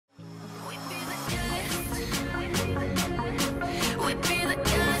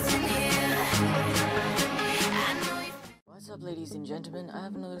up, ladies and gentlemen? I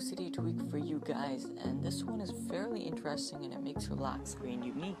have another city tweak for you guys, and this one is fairly interesting, and it makes your lock screen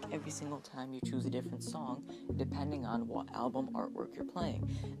unique every single time you choose a different song, depending on what album artwork you're playing.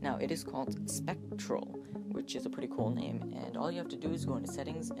 Now, it is called Spectral, which is a pretty cool name, and all you have to do is go into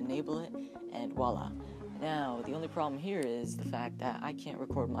settings, enable it, and voila. Now, the only problem here is the fact that I can't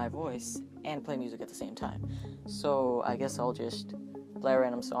record my voice and play music at the same time. So I guess I'll just play a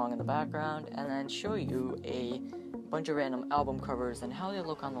random song in the background and then show you a bunch of random album covers and how they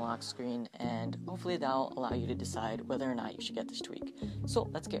look on the lock screen, and hopefully that'll allow you to decide whether or not you should get this tweak. So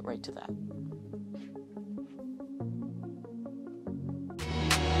let's get right to that.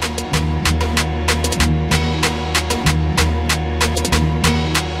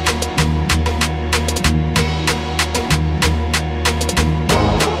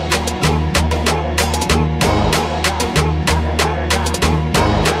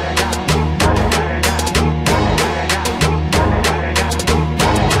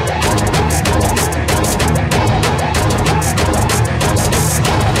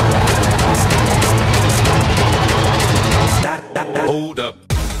 Hold up.